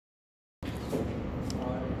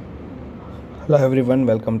Hello everyone,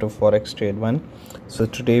 welcome to Forex Trade 1. So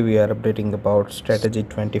today we are updating about strategy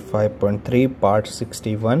 25.3 part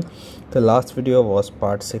 61. The last video was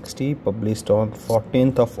part 60, published on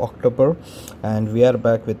 14th of October, and we are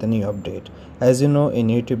back with a new update. As you know, in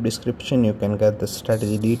YouTube description you can get the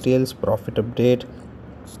strategy details, profit update,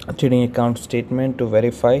 trading account statement to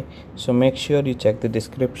verify, so make sure you check the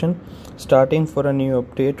description. Starting for a new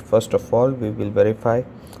update, first of all we will verify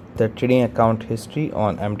the trading account history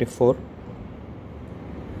on MT4.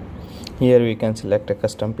 Here we can select a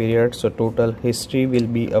custom period, so total history will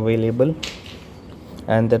be available,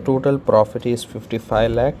 and the total profit is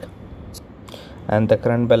 55 lakh and the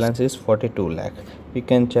current balance is 42 lakh. We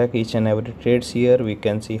can check each and every trades here. We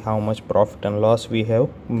can see how much profit and loss we have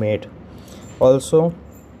made. Also,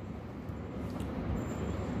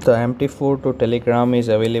 the MT4 to Telegram is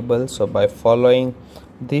available, so by following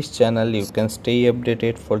this channel you can stay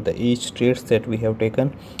updated for the each trades that we have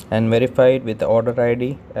taken and verify it with the order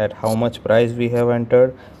ID at how much price we have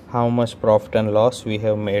entered, how much profit and loss we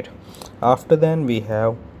have made. After then we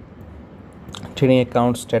have trading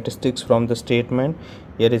account statistics from the statement.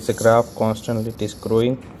 Here is a graph, constantly it is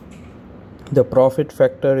growing. The profit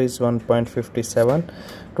factor is 1.57.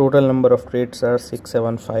 Total number of trades are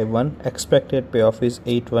 6751. Expected payoff is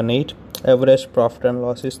 818. Average profit and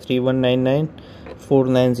loss is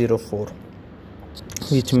 3199.4904,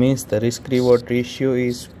 which means the risk reward ratio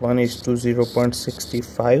is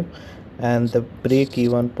 1:0.65, and the break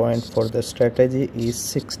even point for the strategy is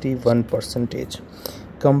 61%.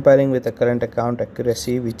 Comparing with the current account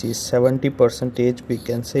accuracy, which is 70%, we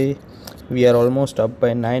can say we are almost up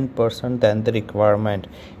by 9% than the requirement.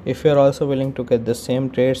 If you are also willing to get the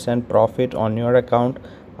same trades and profit on your account,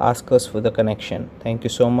 ask us for the connection. Thank you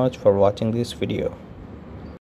so much for watching this video.